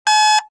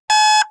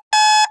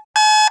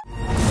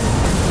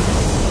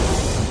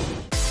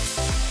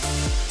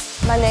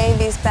My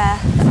name is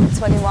Beth, I'm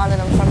 21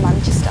 and I'm from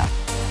Manchester.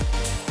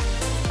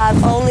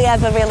 I've only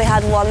ever really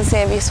had one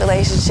serious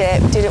relationship,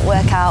 didn't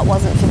work out,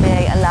 wasn't for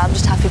me, and now I'm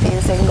just happy being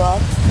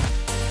single.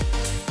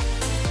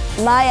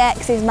 My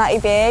ex is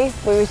Matty.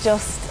 We were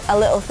just a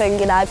little thing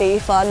in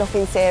Ibiza,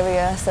 nothing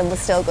serious, and we're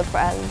still good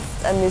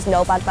friends, and there's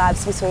no bad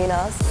vibes between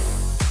us.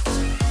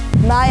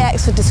 My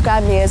ex would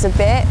describe me as a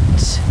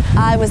bitch.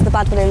 I was the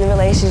bad one in the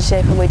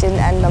relationship and we didn't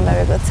end on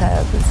very good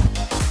terms.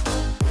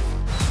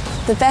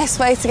 The best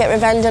way to get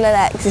revenge on an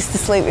ex is to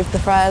sleep with the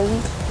friend.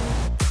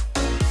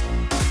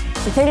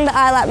 The thing that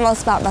I like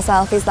most about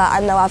myself is that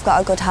I know I've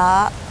got a good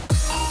heart.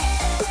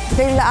 The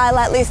thing that I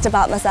like least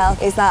about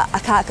myself is that I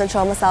can't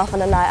control myself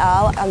on a night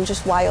out, I'm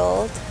just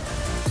wild.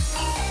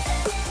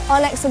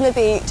 On Ex on the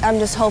Beach, I'm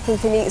just hoping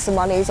to meet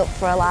someone who's up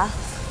for a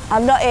laugh.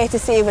 I'm not here to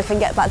see if we can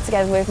get back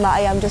together with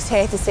Matty, I'm just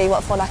here to see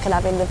what fun I can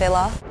have in the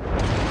villa.